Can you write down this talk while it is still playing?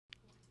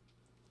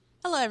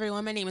Hello,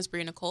 everyone. My name is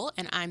Bria Nicole,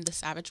 and I'm the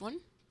Savage One.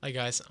 Hi,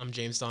 guys. I'm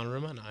James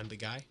Donnarumma, and I'm the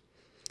guy.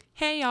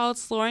 Hey, y'all.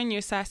 It's Lauren,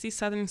 your sassy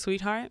Southern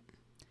sweetheart.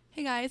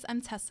 Hey, guys.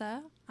 I'm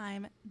Tessa.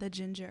 I'm the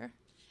Ginger.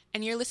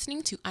 And you're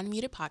listening to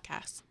Unmuted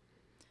Podcast.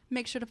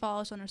 Make sure to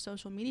follow us on our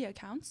social media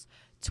accounts.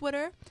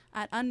 Twitter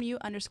at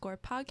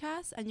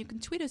unmute_podcast, and you can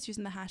tweet us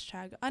using the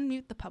hashtag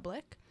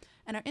unmutethepublic,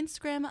 and our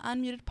Instagram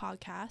Unmuted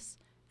Podcast,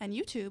 and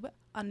YouTube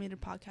Unmuted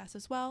Podcast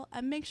as well.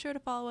 And make sure to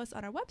follow us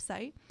on our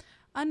website,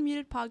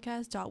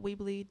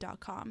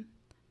 unmutedpodcast.weebly.com.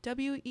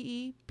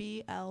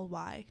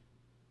 WEEBLY.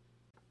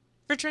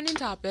 For trending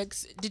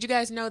topics, did you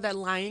guys know that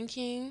Lion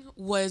King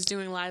was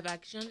doing live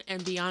action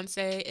and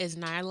Beyonce is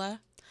Nyla?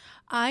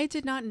 I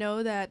did not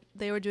know that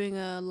they were doing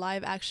a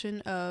live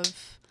action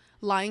of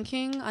Lion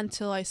King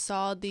until I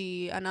saw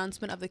the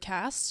announcement of the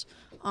cast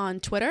on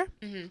Twitter.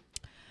 Mm-hmm.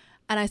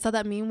 And I saw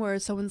that meme where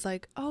someone's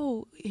like,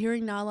 oh,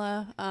 hearing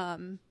Nala's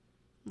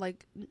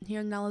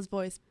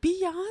voice,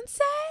 Beyonce?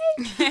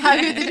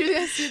 Did you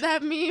guys see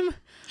that meme?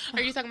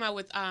 Are you talking about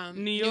with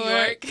New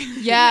York?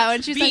 Yeah,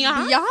 when she's like,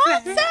 Beyonce? Yeah.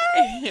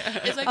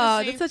 It's like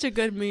That's such a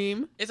good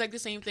meme. It's like the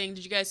same thing.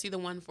 Did you guys see the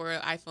one for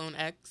iPhone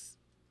X?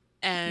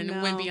 And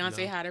No. when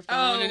Beyonce had her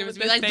phone, Oh, and it was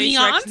the like face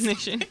Beyonce.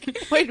 recognition.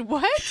 Wait,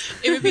 what?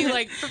 It would be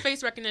like for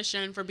face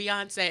recognition for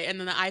Beyonce, and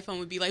then the iPhone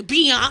would be like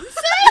Beyonce.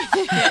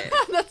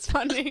 That's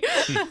funny.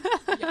 Yeah,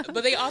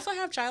 but they also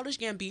have Childish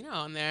Gambino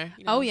on there.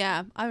 You know? Oh,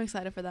 yeah. I'm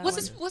excited for that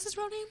What's one. his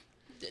real name?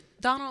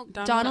 Donald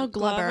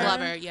Glover.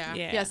 Glover. Yeah.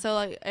 Yeah, so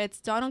like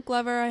it's Donald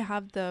Glover. I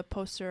have the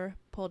poster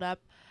pulled up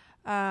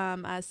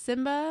as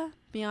Simba,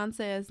 Beyonce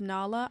as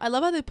Nala. I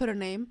love how they put her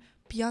name,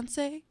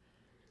 Beyonce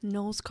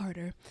Knowles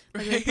Carter.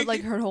 Like they put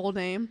like her whole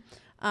name.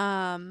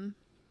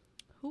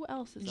 Who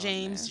else is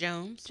James on there?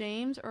 Jones.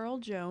 James Earl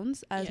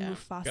Jones as Yeah.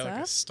 Mufasa. Got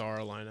like a star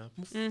lineup.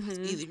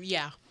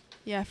 Yeah.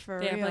 Yeah, for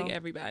They have real. like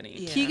everybody.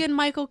 Yeah. Keegan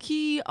Michael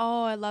Key.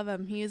 Oh, I love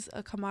him. He's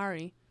a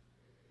Kamari.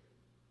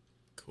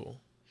 Cool.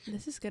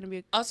 This is gonna be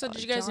a Also,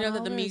 did you guys John know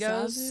that the Oliver,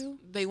 Migos, Zazu?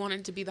 they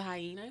wanted to be the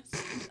hyenas?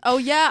 Oh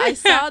yeah, I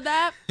saw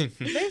that.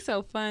 They're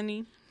so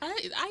funny.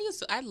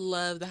 I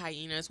love the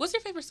hyenas. What's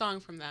your favorite song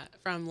from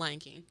Lion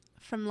King?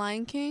 From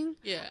Lion King.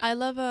 Yeah. I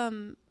love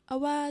oh,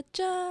 I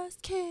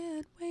just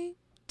can't wait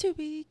to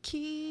be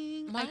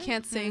king. I Mine?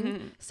 can't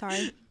sing.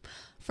 Sorry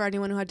for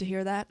anyone who had to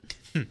hear that.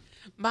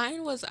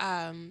 Mine was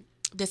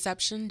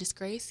Deception,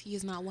 Disgrace. He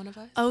is not one of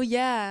us. Oh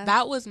yeah.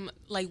 That was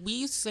like we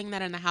used to sing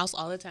that in the house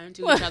all the time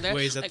to each other.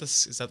 Wait, is that like,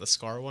 is that the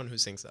Scar one? Who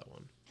sings that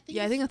one?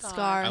 Yeah, I think it's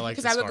Scar. I like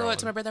Because the I would Scar go one. up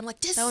to my brother. I'm like,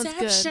 That one's good.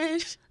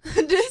 Deception,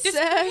 Deception.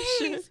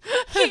 Disgrace.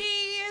 He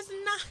is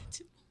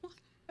not.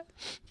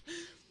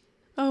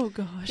 Oh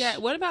gosh. Yeah,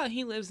 what about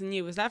He Lives in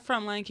You? Is that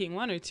from Lion King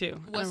 1 or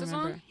 2? What's I the don't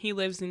remember. song? He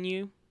Lives in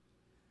You.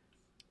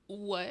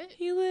 What?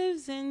 He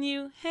lives in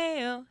you.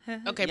 Hail.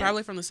 Okay, Yeah.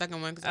 probably from the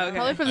second one. Okay.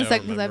 Probably from I the don't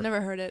second because I've remember.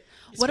 never heard it.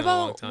 It's What been a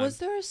long about time. was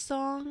there a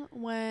song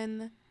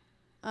when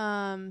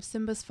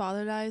Simba's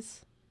father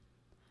dies?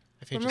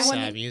 I think Remember just when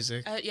sad it-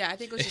 music. Yeah, I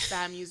think it was just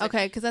sad music.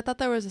 Okay, because I thought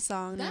there was a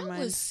song. That Never mind.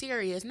 was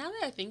serious. Now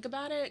that I think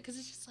about it, because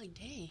it's just like,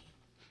 dang,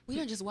 we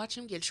don't just watch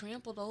him get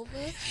trampled over.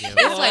 Yeah.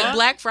 It's like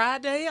Black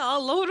Friday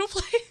all over the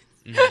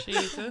place.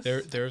 Jesus.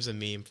 There was a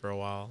meme for a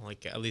while.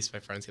 Like at least my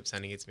friends kept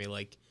sending it to me.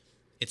 Like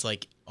it's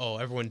like, oh,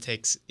 everyone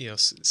takes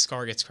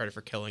Scar gets credit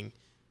for killing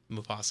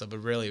Mufasa, but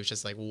really it was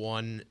just like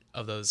one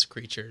of those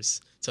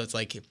creatures. So it's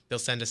like they'll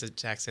send us a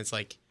text and it's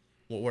like,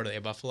 what were they,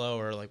 a buffalo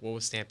or like what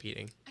was Stamp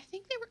eating? I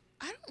think they were.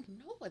 I don't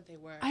know what they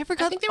were. I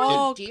forgot- I think they were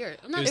oh, deer.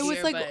 Not It deer,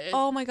 was like, but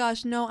oh my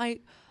gosh, no, I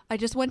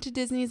just went to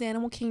Disney's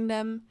Animal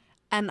Kingdom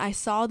and I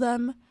saw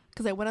them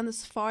because I went on the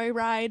safari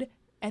ride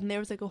and there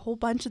was like a whole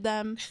bunch of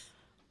them.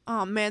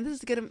 Oh man, this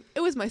is gonna. It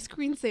was my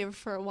screensaver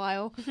for a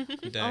while.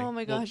 Dang. Oh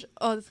my gosh.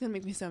 Oh, this is gonna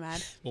make me so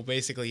mad. Well,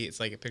 basically, it's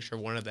like a picture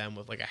of one of them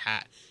with like a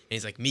hat, and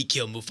he's like, "Me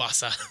kill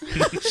Mufasa."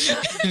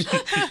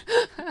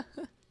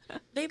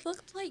 they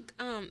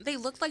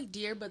looked like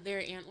deer, but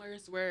their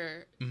antlers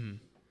were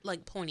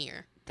like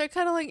pointier. They're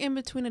kind of like in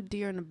between a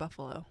deer and a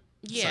buffalo.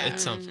 Yeah,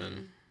 It's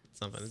something.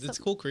 It's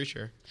a cool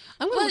creature.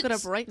 I'm gonna look But it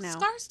up right now.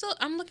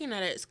 I'm looking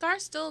at it. Scar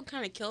still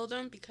kind of killed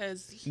him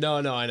because. No,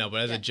 I know, but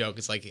as Yeah. a joke,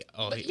 it's like,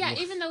 oh, But yeah,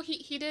 even though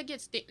he did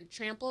get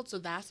trampled, so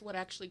that's what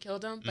actually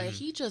killed him. But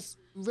he just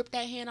ripped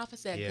that hand off and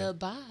said Yeah.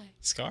 goodbye.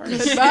 Scar.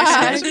 Goodbye.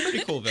 Scar's a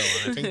pretty cool villain.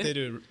 I think they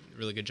do a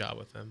really good job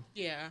with him.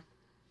 Yeah,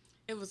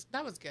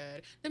 that was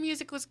good. The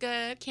music was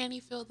good. Can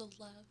you feel the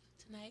love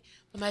tonight?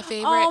 But my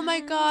favorite. Oh my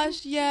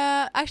gosh,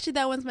 yeah. Actually,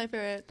 that one's my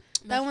favorite.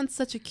 My That one's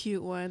such a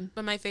cute one.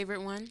 But my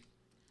favorite one,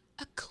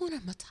 Akuna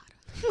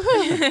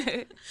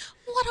Matata.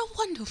 What a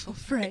wonderful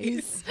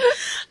Phrase.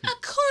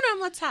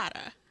 Akuna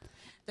Matata.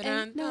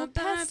 Ain't no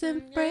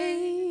passing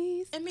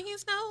phrase. It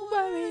means no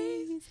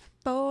Worries worries.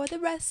 for the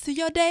rest of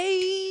your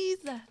days.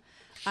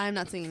 I'm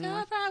not singing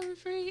anymore. So problem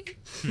free.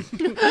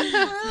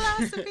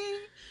 Philosophy.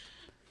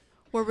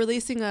 We're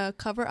releasing a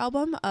cover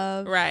album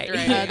of Right.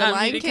 Right. The I'm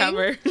Lion the King.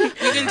 cover. We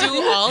can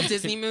do all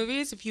Disney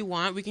movies if you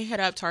want. We can hit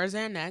up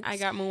Tarzan next. I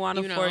got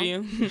Moana You know. for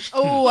you.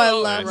 Oh, I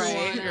love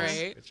right, Moana.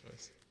 right. Good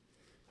choice.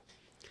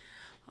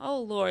 Oh,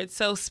 Lord.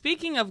 So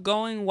speaking of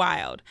going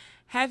wild,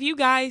 Have you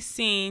guys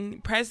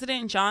seen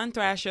President John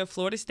Thrasher of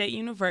Florida State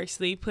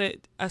University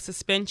put a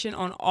suspension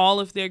on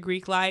all of their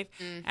Greek life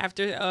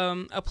after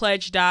a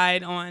pledge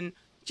died on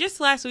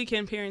just last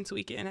weekend, Parents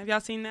Weekend? Have y'all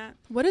seen that?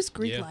 What is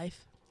Greek Yeah.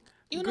 life?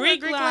 You know what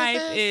Greek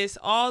life is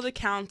all the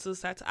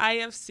councils. That's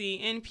IFC,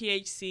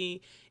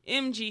 NPHC,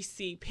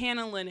 MGC,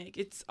 Panhellenic.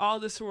 It's all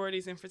the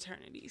sororities and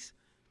fraternities.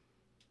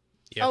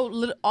 Yeah.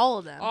 Oh, all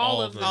of them.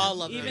 All of them.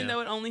 All of them. Even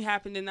though it only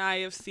happened in the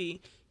IFC,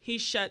 he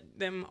shut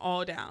them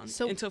all down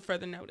until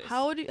further notice.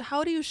 How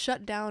do you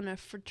shut down a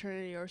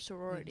fraternity or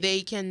sorority?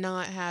 They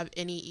cannot have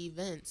any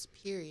events,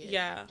 period.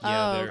 Yeah.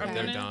 Yeah, Oh, they're okay.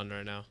 they're done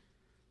right now.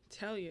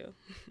 Tell you.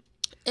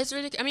 It's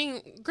ridiculous. I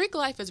mean, Greek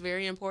life is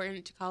very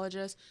important to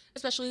colleges,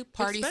 especially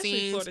party Especially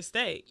scenes. Florida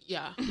State.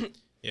 Yeah.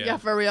 yeah,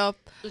 for real.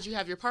 But you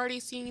have your party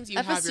scenes, you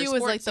have your FSU sports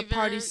is like the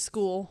party events.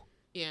 school.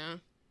 Yeah.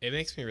 It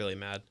makes me really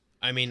mad.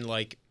 I mean,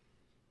 like,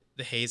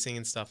 the hazing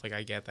and stuff, like,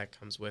 I get that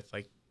comes with,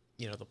 like,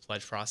 you know, the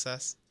pledge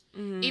process.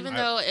 Even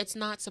though it's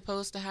not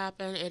supposed to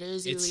happen, it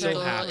is It illegal.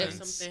 still If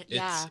happens. something,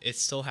 yeah. It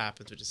still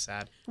happens, which is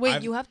sad.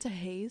 Wait, you have to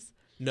haze?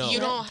 No, You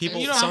don't- people,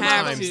 you You don't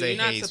sometimes have to. they You're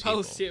not haze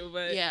supposed people. to,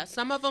 but Yeah,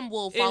 some of them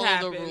will It follow the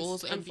happens,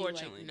 rules and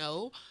unfortunately. be like,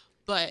 no.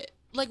 But,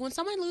 like, when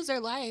someone loses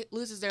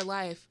their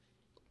life,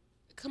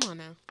 come on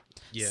now.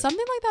 Yeah.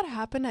 Something like that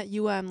happened at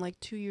UM like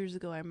 2 years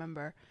ago, I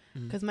remember.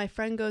 Because my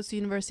friend goes to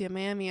University of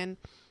Miami, and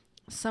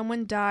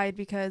someone died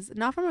because,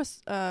 not from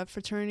a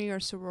fraternity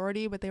or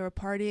sorority, but they were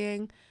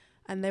partying,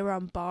 and they were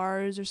on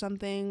bars or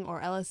something,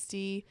 or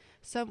LSD.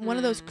 One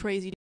of those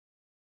crazy